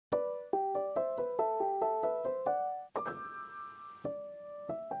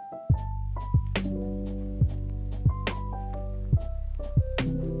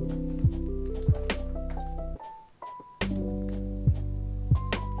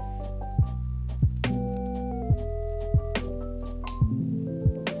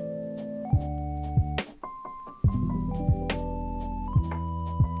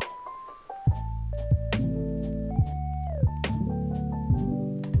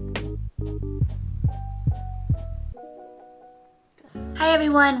Hi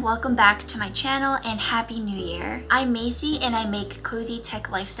everyone, welcome back to my channel and Happy New Year. I'm Maisy and I make cozy tech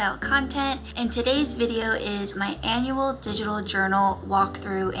lifestyle content, and today's video is my annual digital journal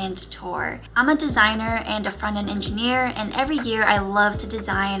walkthrough and tour. I'm a designer and a front-end engineer, and every year I love to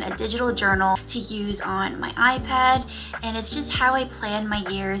design a digital journal to use on my iPad, and it's just how I plan my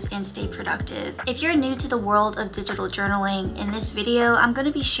years and stay productive. If you're new to the world of digital journaling, in this video I'm going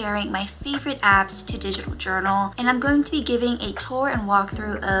to be sharing my favorite apps to digital journal, and I'm going to be giving a tour and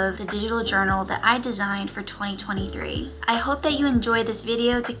walkthrough of the digital journal that I designed for 2023. I hope that you enjoy this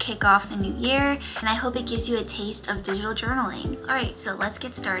video to kick off the new year, and I hope it gives you a taste of digital journaling. Alright, so let's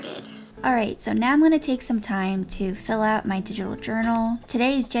get started. Alright, so now I'm going to take some time to fill out my digital journal.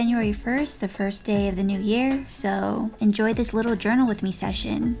 Today is January 1st, the first day of the new year, so enjoy this little journal with me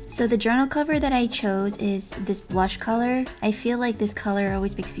session. So the journal cover that I chose is this blush color. I feel like this color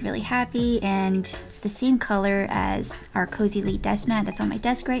always makes me really happy, and it's the same color as our Cozyleigh desk mat that's on my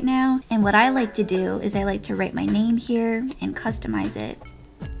desk right now. And what I like to do is I like to write my name here and customize it.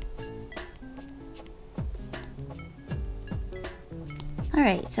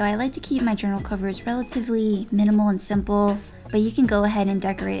 Alright, so I like to keep my journal covers relatively minimal and simple, but you can go ahead and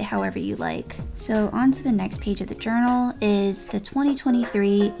decorate it however you like. So on to the next page of the journal is the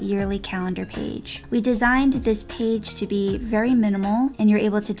 2023 yearly calendar page. We designed this page to be very minimal, and you're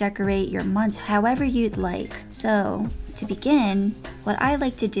able to decorate your months however you'd like. So to begin, what I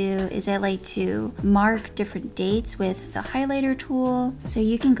like to do is I like to mark different dates with the highlighter tool. So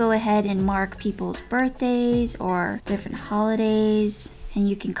you can go ahead and mark people's birthdays or different holidays, and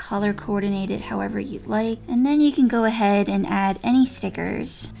you can color coordinate it however you'd like. And then you can go ahead and add any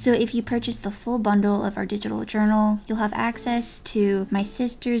stickers. So if you purchase the full bundle of our digital journal, you'll have access to my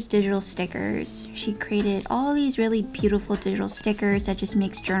sister's digital stickers. She created all these really beautiful digital stickers that just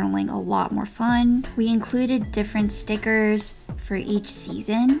makes journaling a lot more fun. We included different stickers for each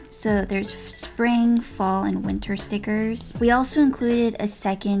season. So there's spring, fall, and winter stickers. We also included a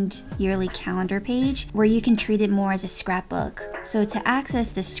second yearly calendar page where you can treat it more as a scrapbook. So to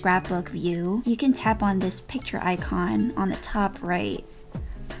access this scrapbook view, you can tap on this picture icon on the top right.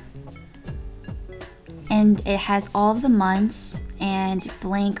 And it has all the months and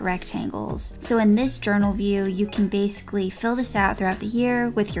blank rectangles. So in this journal view, you can basically fill this out throughout the year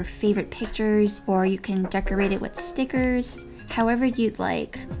with your favorite pictures, or you can decorate it with stickers, however you'd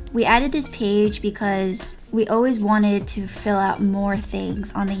like. We added this page because we always wanted to fill out more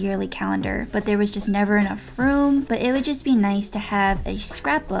things on the yearly calendar, but there was just never enough room. But it would just be nice to have a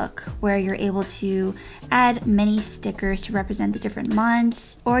scrapbook where you're able to add many stickers to represent the different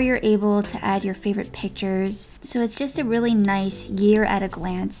months, or you're able to add your favorite pictures. So it's just a really nice year at a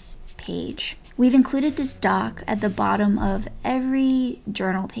glance page. We've included this doc at the bottom of every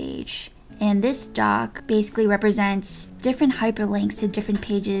journal page. And this doc basically represents different hyperlinks to different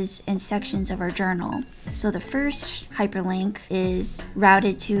pages and sections of our journal. So the first hyperlink is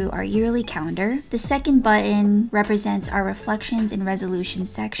routed to our yearly calendar. The second button represents our reflections and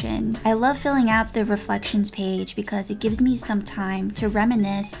resolutions section. I love filling out the reflections page because it gives me some time to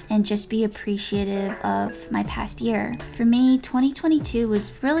reminisce and just be appreciative of my past year. For me, 2022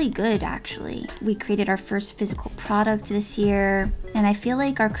 was really good actually. We created our first physical product this year, and I feel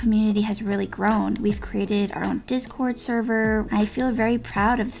like our community has really grown. We've created our own Discord server. I feel very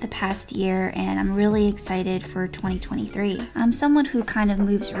proud of the past year, and I'm really excited for 2023. I'm someone who kind of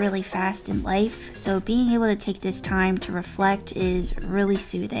moves really fast in life, so being able to take this time to reflect is really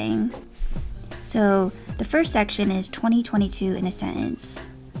soothing. So the first section is 2022 in a sentence.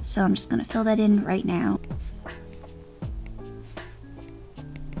 So I'm just gonna fill that in right now.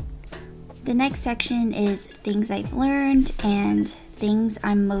 The next section is things I've learned and things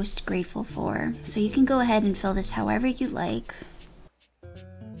I'm most grateful for. So you can go ahead and fill this however you like.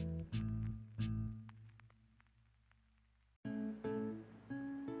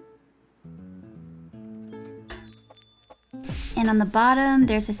 And on the bottom,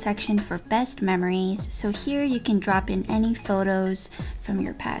 there's a section for best memories. So here you can drop in any photos from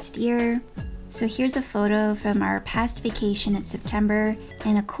your past year. So here's a photo from our past vacation in September,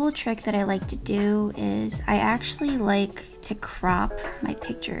 and a cool trick that I like to do is I actually like to crop my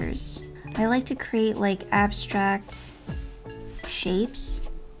pictures. I like to create like abstract shapes.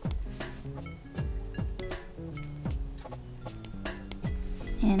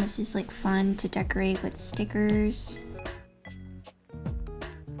 And this is like fun to decorate with stickers.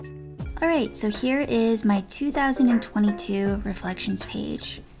 Alright, so here is my 2022 reflections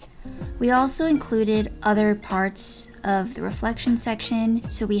page. We also included other parts of the reflection section.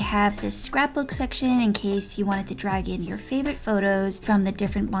 So we have this scrapbook section in case you wanted to drag in your favorite photos from the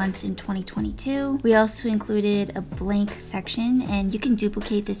different months in 2022. We also included a blank section, and you can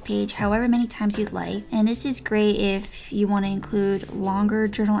duplicate this page however many times you'd like. And this is great if you want to include longer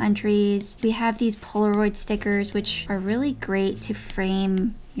journal entries. We have these Polaroid stickers, which are really great to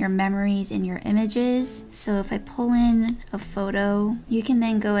frame your memories in your images. So if I pull in a photo, you can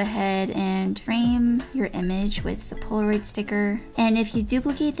then go ahead and frame your image with the Polaroid sticker. And if you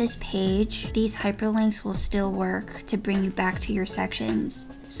duplicate this page, these hyperlinks will still work to bring you back to your sections.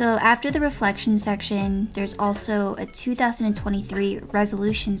 So after the reflection section, there's also a 2023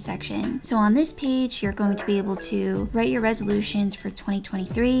 resolution section. So on this page, you're going to be able to write your resolutions for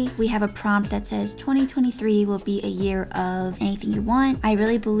 2023. We have a prompt that says 2023 will be a year of anything you want. I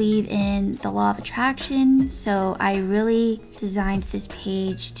really believe in the law of attraction, so I really designed this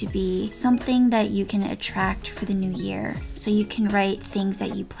page to be something that you can attract for the new year. So you can write things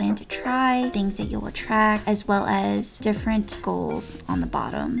that you plan to try, things that you'll attract, as well as different goals on the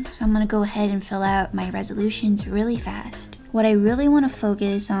bottom. So I'm gonna go ahead and fill out my resolutions really fast. What I really want to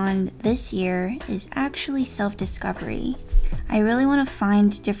focus on this year is actually self-discovery. I really want to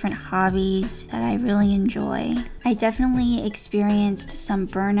find different hobbies that I really enjoy. I definitely experienced some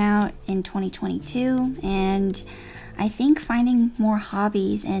burnout in 2022, and I think finding more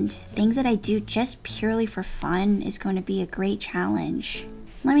hobbies and things that I do just purely for fun is going to be a great challenge.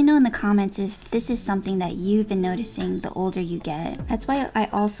 Let me know in the comments if this is something that you've been noticing the older you get. That's why I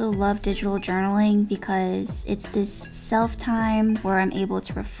also love digital journaling, because it's this self-time where I'm able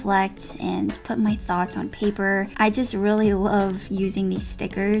to reflect and put my thoughts on paper. I just really love using these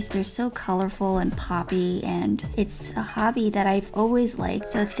stickers. They're so colorful and poppy, and it's a hobby that I've always liked.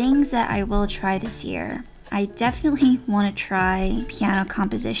 So things that I will try this year. I definitely want to try piano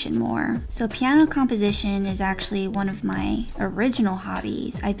composition more. So piano composition is actually one of my original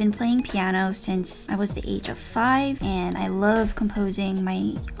hobbies. I've been playing piano since I was the age of 5, and I love composing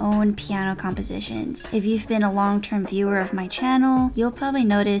my own piano compositions. If you've been a long-term viewer of my channel, you'll probably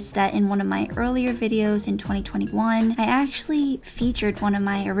notice that in one of my earlier videos in 2021, I actually featured one of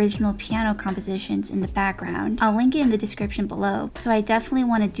my original piano compositions in the background. I'll link it in the description below. So I definitely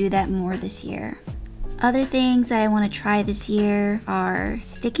want to do that more this year. Other things that I want to try this year are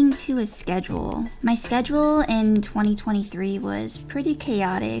sticking to a schedule. My schedule in 2023 was pretty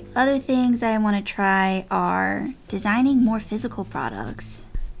chaotic. Other things I want to try are designing more physical products.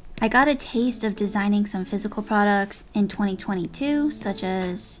 I got a taste of designing some physical products in 2022, such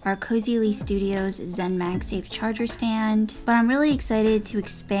as our Cozyleigh Studios Zen MagSafe charger stand, but I'm really excited to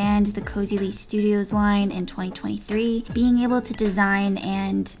expand the Cozyleigh Studios line in 2023. Being able to design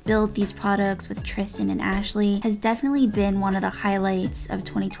and build these products with Tristan and Ashley has definitely been one of the highlights of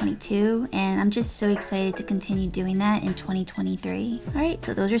 2022, and I'm just so excited to continue doing that in 2023. Alright,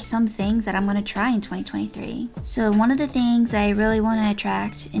 so those are some things that I'm going to try in 2023. So one of the things that I really want to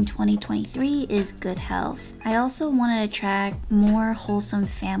attract in 2023 is good health. I also want to attract more wholesome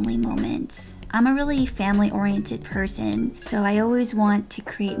family moments. I'm a really family-oriented person, so I always want to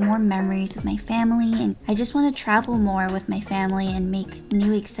create more memories with my family, and I just want to travel more with my family and make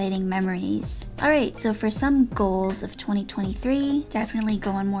new exciting memories. Alright, so for some goals of 2023, definitely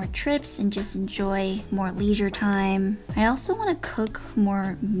go on more trips and just enjoy more leisure time. I also want to cook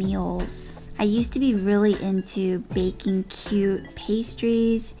more meals. I used to be really into baking cute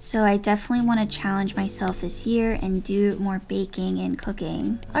pastries, so I definitely want to challenge myself this year and do more baking and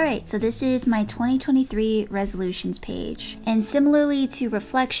cooking. Alright, so this is my 2023 resolutions page. And similarly to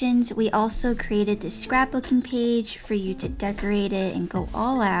reflections, we also created this scrapbooking page for you to decorate it and go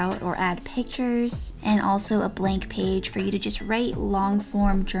all out or add pictures, and also a blank page for you to just write long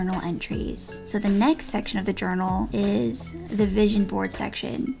form journal entries. So the next section of the journal is the vision board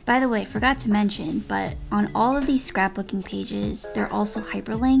section. By the way, forgot to mention, but on all of these scrapbooking pages, they're also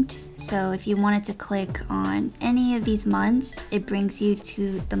hyperlinked. So if you wanted to click on any of these months, it brings you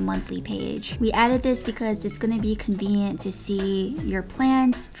to the monthly page. We added this because it's going to be convenient to see your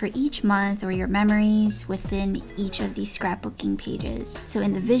plans for each month or your memories within each of these scrapbooking pages. So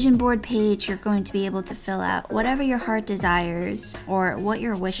in the vision board page, you're going to be able to fill out whatever your heart desires or what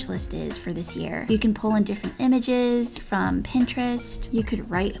your wish list is for this year. You can pull in different images from Pinterest. You could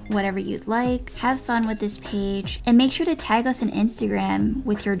write whatever you'd like. like. Have fun with this page, and make sure to tag us on Instagram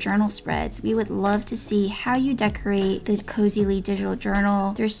with your journal spreads. We would love to see how you decorate the Cozyleigh digital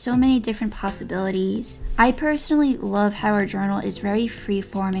journal. There's so many different possibilities. I personally love how our journal is very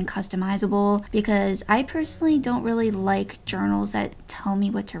freeform and customizable, because I personally don't really like journals that tell me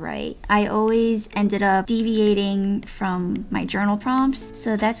what to write. I always ended up deviating from my journal prompts,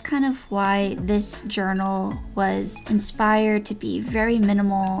 so that's kind of why this journal was inspired to be very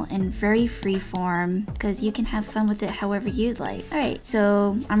minimal and very freeform, because you can have fun with it however you'd like. Alright,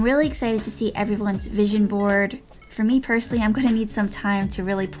 so I'm really excited to see everyone's vision board. For me personally, I'm going to need some time to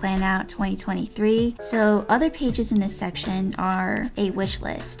really plan out 2023. So other pages in this section are a wish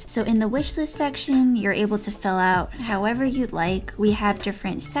list. So in the wish list section, you're able to fill out however you'd like. We have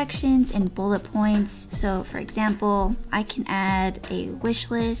different sections and bullet points. So for example, I can add a wish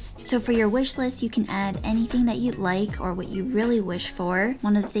list. So for your wish list, you can add anything that you'd like or what you really wish for.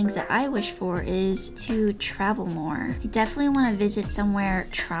 One of the things that I wish for is to travel more. I definitely want to visit somewhere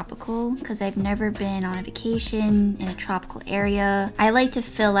tropical, because I've never been on a vacation in a tropical area. I like to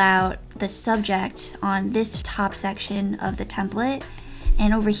fill out the subject on this top section of the template,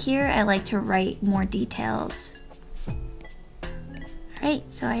 and over here I like to write more details. Alright,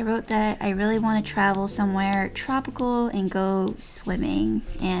 so I wrote that I really want to travel somewhere tropical and go swimming,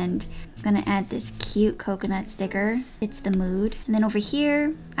 and I'm gonna add this cute coconut sticker. It's the mood. And then over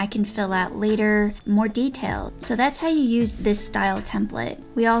here, I can fill out later more detail. So that's how you use this style template.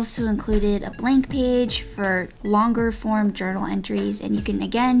 We also included a blank page for longer form journal entries, and you can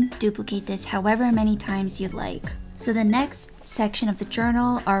again duplicate this however many times you'd like. So the next section of the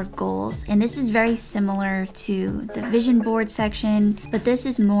journal are goals, and this is very similar to the vision board section, but this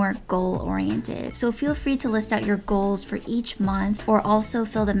is more goal oriented. So feel free to list out your goals for each month, or also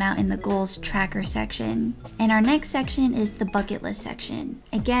fill them out in the goals tracker section. And our next section is the bucket list section.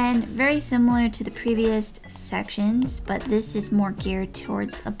 Again, very similar to the previous sections, but this is more geared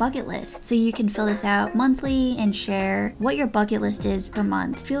towards a bucket list. So you can fill this out monthly and share what your bucket list is per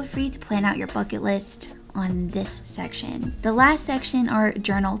month. Feel free to plan out your bucket list on this section. The last section are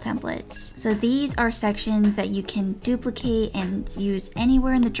journal templates. So these are sections that you can duplicate and use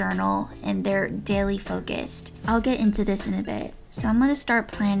anywhere in the journal, and they're daily focused. I'll get into this in a bit. So I'm going to start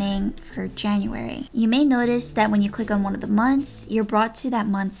planning for January. You may notice that when you click on one of the months, you're brought to that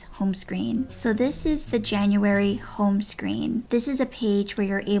month's home screen. So this is the January home screen. This is a page where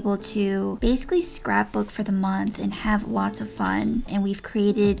you're able to basically scrapbook for the month and have lots of fun. And we've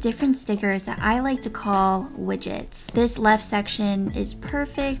created different stickers that I like to call widgets. This left section is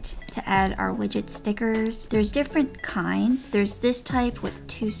perfect to add our widget stickers. There's different kinds. There's this type with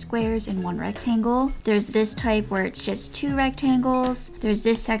 2 squares and 1 rectangle. There's this type where it's just 2 rectangles. There's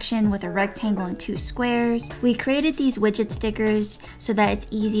this section with a rectangle and 2 squares. We created these widget stickers so that it's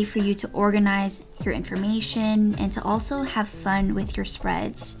easy for you to organize your information and to also have fun with your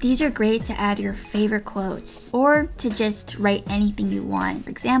spreads. These are great to add your favorite quotes or to just write anything you want.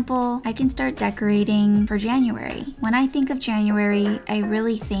 For example, I can start decorating for January. When I think of January, I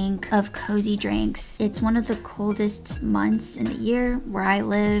really think of cozy drinks. It's one of the coldest months in the year where I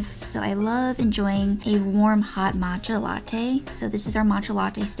live, so I love enjoying a warm hot matcha latte. So this is our matcha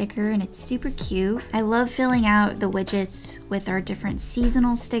latte sticker, and it's super cute. I love filling out the widgets with our different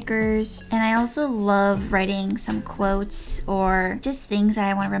seasonal stickers, and I also love writing some quotes or just things that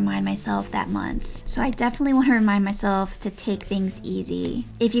I want to remind myself that month. So I definitely want to remind myself to take things easy.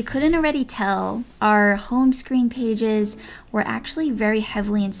 If you couldn't already tell, our home screen pages were actually very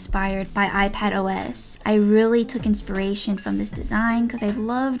heavily inspired by iPadOS. I really took inspiration from this design because I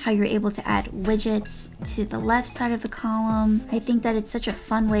loved how you're able to add widgets to the left side of the column. I think that it's such a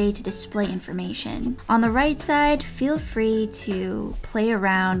fun way to display information. On the right side, feel free to play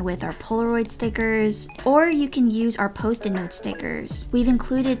around with our Polaroid stickers, or you can use our Post-it note stickers. We've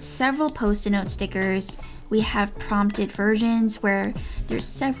included several Post-it note stickers. We have prompted versions where there's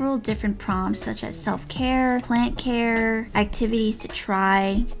several different prompts such as self-care, plant care, activities to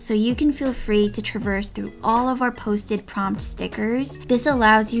try. So you can feel free to traverse through all of our posted prompt stickers. This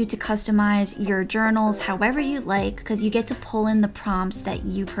allows you to customize your journals however you like because you get to pull in the prompts that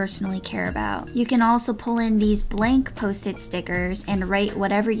you personally care about. You can also pull in these blank post-it stickers and write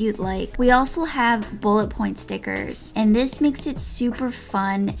whatever you'd like. We also have bullet point stickers, and this makes it super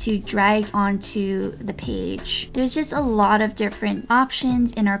fun to drag onto the page. There's just a lot of different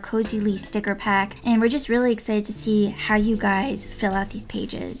options in our Cozyleigh sticker pack, and we're just really excited to see how you guys fill out these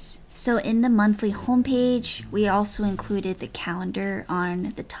pages. So in the monthly homepage, we also included the calendar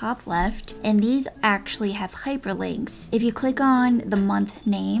on the top left, and these actually have hyperlinks. If you click on the month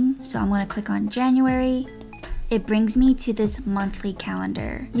name, so I'm going to click on January, it brings me to this monthly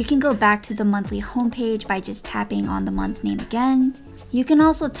calendar. You can go back to the monthly homepage by just tapping on the month name again. You can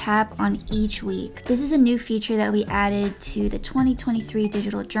also tap on each week. This is a new feature that we added to the 2023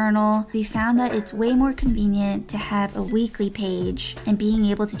 digital journal. We found that it's way more convenient to have a weekly page and being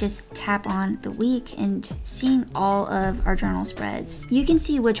able to just tap on the week and seeing all of our journal spreads. You can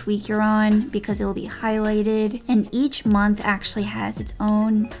see which week you're on because it will be highlighted, and each month actually has its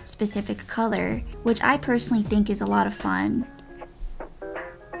own specific color, which I personally think is a lot of fun.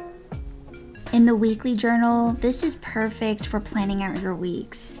 In the weekly journal, this is perfect for planning out your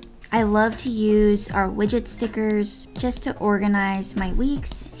weeks. I love to use our widget stickers just to organize my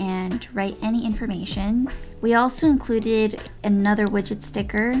weeks and write any information. We also included another widget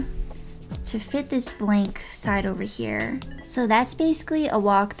sticker to fit this blank side over here. So that's basically a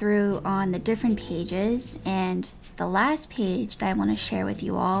walkthrough on the different pages, and the last page that I want to share with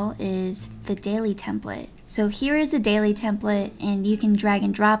you all is the daily template. So here is the daily template, and you can drag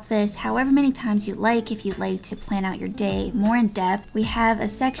and drop this however many times you like if you'd like to plan out your day more in depth. We have a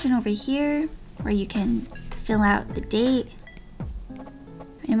section over here where you can fill out the date.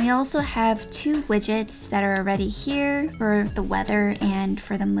 And we also have two widgets that are already here for the weather and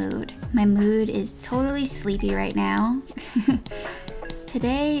for the mood. My mood is totally sleepy right now.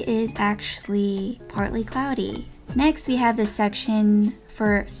 Today is actually partly cloudy. Next, we have this section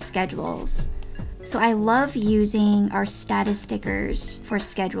for schedules. So I love using our status stickers for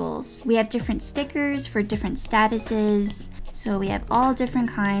schedules. We have different stickers for different statuses. So we have all different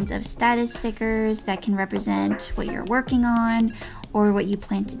kinds of status stickers that can represent what you're working on or what you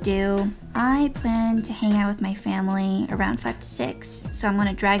plan to do. I plan to hang out with my family around 5 to 6, so I'm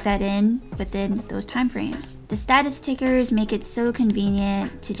gonna drag that in within those time frames. The status stickers make it so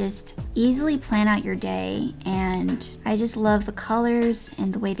convenient to just easily plan out your day, and I just love the colors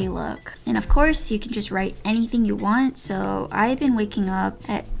and the way they look. And of course, you can just write anything you want, so I've been waking up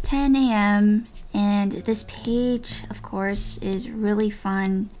at 10 a.m. and this page, of course, is really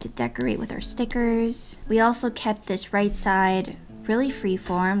fun to decorate with our stickers. We also kept this right side really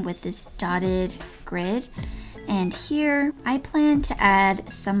freeform with this dotted grid. And here, I plan to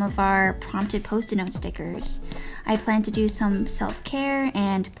add some of our prompted post-it note stickers. I plan to do some self-care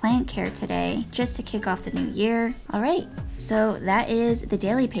and plant care today, just to kick off the new year. All right, so that is the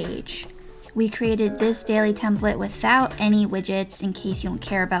daily page. We created this daily template without any widgets in case you don't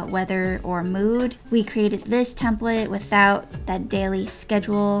care about weather or mood. We created this template without that daily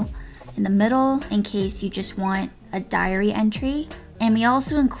schedule in the middle in case you just want a diary entry. And we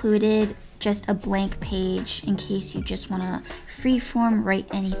also included just a blank page in case you just want to freeform write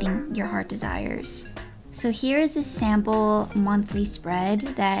anything your heart desires. So here is a sample monthly spread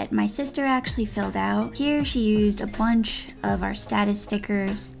that my sister actually filled out. Here she used a bunch of our status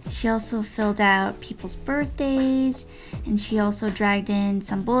stickers. She also filled out people's birthdays, and she also dragged in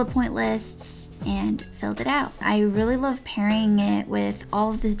some bullet point lists and filled it out. I really love pairing it with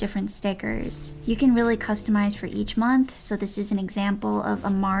all of the different stickers. You can really customize for each month, so this is an example of a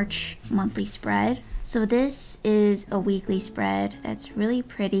March monthly spread. So this is a weekly spread that's really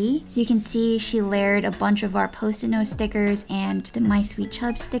pretty. So you can see she layered a bunch of our post-it note stickers and the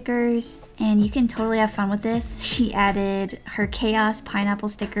MySweetChubs stickers, and you can totally have fun with this. She added her chaos pineapple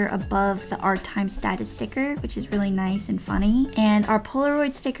sticker above the art time status sticker, which is really nice and funny. And our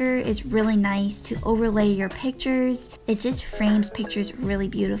Polaroid sticker is really nice to overlay your pictures. It just frames pictures really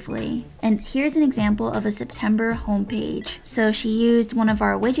beautifully. And here's an example of a September homepage. So she used one of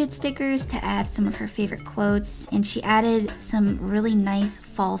our widget stickers to add some of her favorite quotes, and she added some really nice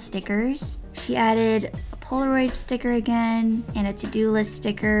fall stickers. She added a Polaroid sticker again and a to-do list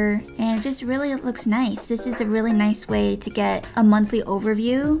sticker, and it just really looks nice. This is a really nice way to get a monthly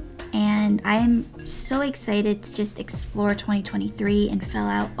overview, and I'm so excited to just explore 2023 and fill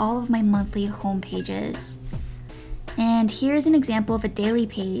out all of my monthly home pages. And here's an example of a daily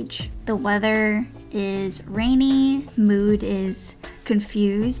page. The weather is rainy, mood is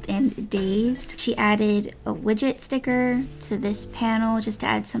confused and dazed. She added a widget sticker to this panel just to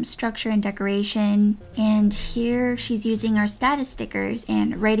add some structure and decoration. And here she's using our status stickers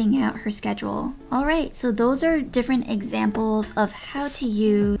and writing out her schedule. All right, so those are different examples of how to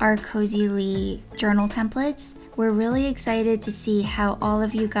use our Cozyleigh journal templates. We're really excited to see how all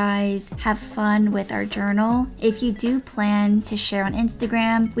of you guys have fun with our journal. If you do plan to share on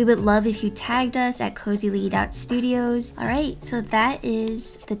Instagram, we would love if you tagged us at cozyleigh.studios. Alright, so that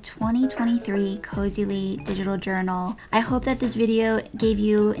is the 2023 Cozyleigh digital journal. I hope that this video gave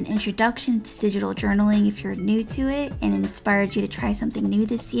you an introduction to digital journaling if you're new to it and inspired you to try something new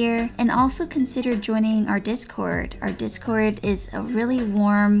this year. And also consider joining our Discord. Our Discord is a really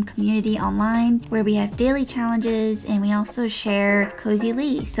warm community online where we have daily challenges and we also share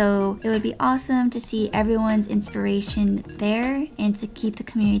Cozyleigh. So it would be awesome to see everyone's inspiration there and to keep the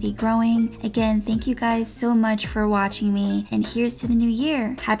community growing. Again, thank you guys so much for watching me, and here's to the new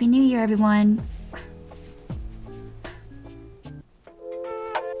year. Happy New Year, everyone.